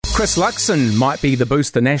Chris Luxon might be the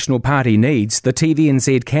boost the National Party needs. The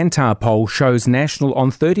TVNZ Kantar poll shows National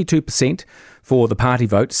on 32% for the party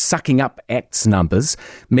vote, sucking up ACT's numbers.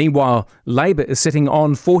 Meanwhile, Labour is sitting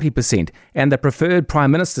on 40%, and the preferred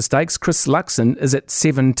Prime Minister stakes, Chris Luxon, is at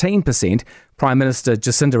 17%. Prime Minister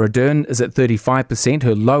Jacinda Ardern is at 35%,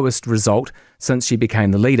 her lowest result since she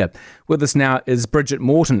became the leader. With us now is Bridget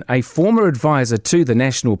Morton, a former advisor to the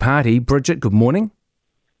National Party. Bridget, good morning.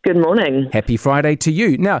 Good morning. Happy Friday to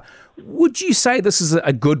you. Now, would you say this is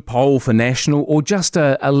a good poll for National or just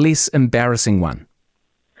a less embarrassing one?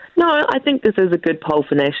 No, I think this is a good poll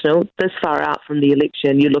for National. This far out from the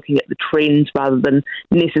election, you're looking at the trends rather than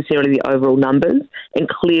necessarily the overall numbers. And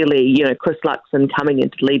clearly, Chris Luxon coming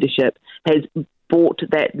into leadership has brought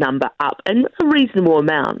that number up in a reasonable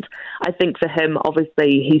amount. I think for him,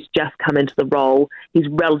 obviously, he's just come into the role. He's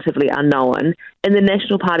relatively unknown. And the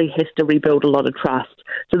National Party has to rebuild a lot of trust.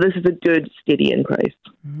 So this is a good, steady increase.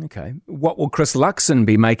 Okay. What will Chris Luxon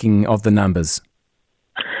be making of the numbers?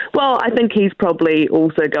 Well, I think he's probably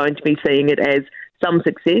also going to be seeing it as some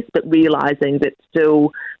success, but realising that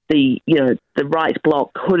still the right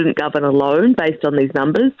bloc couldn't govern alone based on these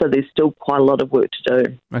numbers, so there's still quite a lot of work to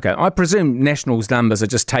do. Okay, I presume National's numbers are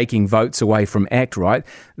just taking votes away from ACT, right?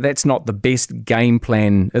 That's not the best game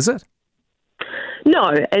plan, is it?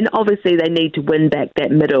 No, and obviously they need to win back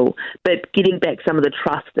that middle, but getting back some of the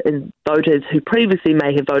trust in voters who previously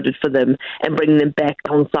may have voted for them and bringing them back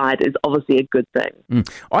on side is obviously a good thing.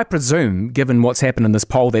 I presume, given what's happened in this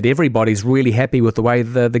poll, that everybody's really happy with the way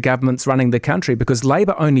the government's running the country, because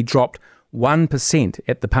Labour only dropped 1%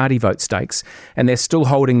 at the party vote stakes, and they're still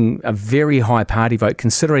holding a very high party vote,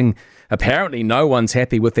 considering apparently no one's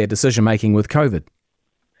happy with their decision-making with COVID.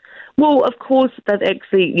 Well, of course, they've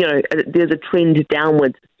actually, there's a trend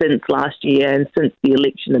downwards since last year and since the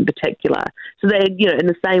election in particular. So they're, in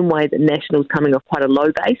the same way that National's coming off quite a low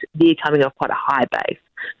base, they're coming off quite a high base.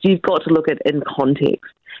 So you've got to look at it in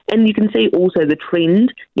context. And you can see also the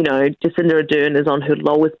trend, Jacinda Ardern is on her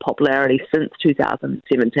lowest popularity since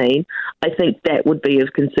 2017. I think that would be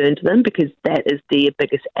of concern to them because that is their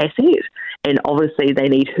biggest asset. And obviously they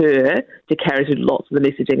need her to carry through lots of the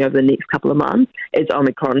messaging over the next couple of months as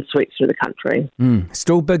Omicron sweeps through the country.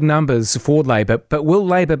 Still big numbers for Labour, but will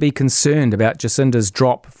Labour be concerned about Jacinda's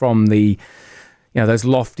drop from the, those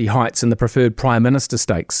lofty heights in the preferred Prime Minister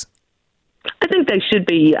stakes? I think they should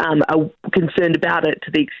be concerned about it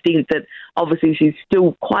to the extent that obviously she's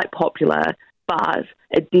still quite popular, but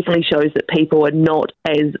it definitely shows that people are not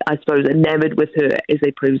as, I suppose, enamoured with her as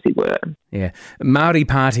they previously were. Yeah. Māori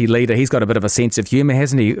Party leader, he's got a bit of a sense of humour,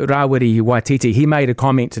 hasn't he? Rawiri Waititi, he made a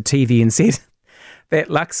comment to TV and said that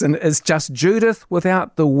Luxon is just Judith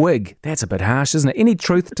without the wig. That's a bit harsh, isn't it? Any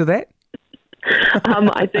truth to that?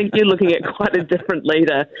 I think you're looking at quite a different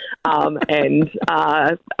leader, and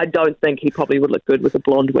I don't think he probably would look good with a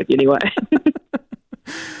blonde wig anyway.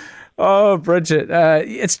 Oh, Bridget,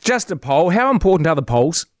 it's just a poll. How important are the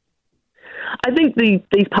polls? I think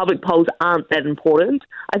these public polls aren't that important.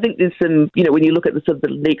 I think there's some, when you look at the sort of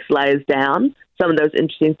the next layers down, some of those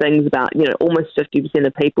interesting things about, almost 50%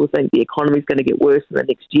 of people think the economy is going to get worse in the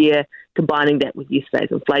next year, combining that with yesterday's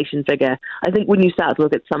inflation figure. I think when you start to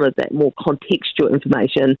look at some of that more contextual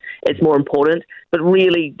information, it's more important. But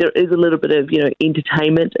really, there is a little bit of,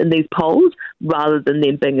 entertainment in these polls rather than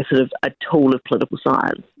them being a sort of a tool of political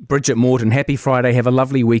science. Bridget Morton, happy Friday. Have a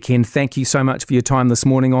lovely weekend. Thank you so much for your time this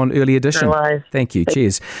morning on Early Edition. No worries. Thank you.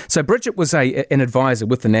 Cheers. So Bridget was an advisor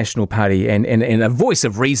with the National Party and a voice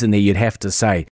of reason there, you'd have to say.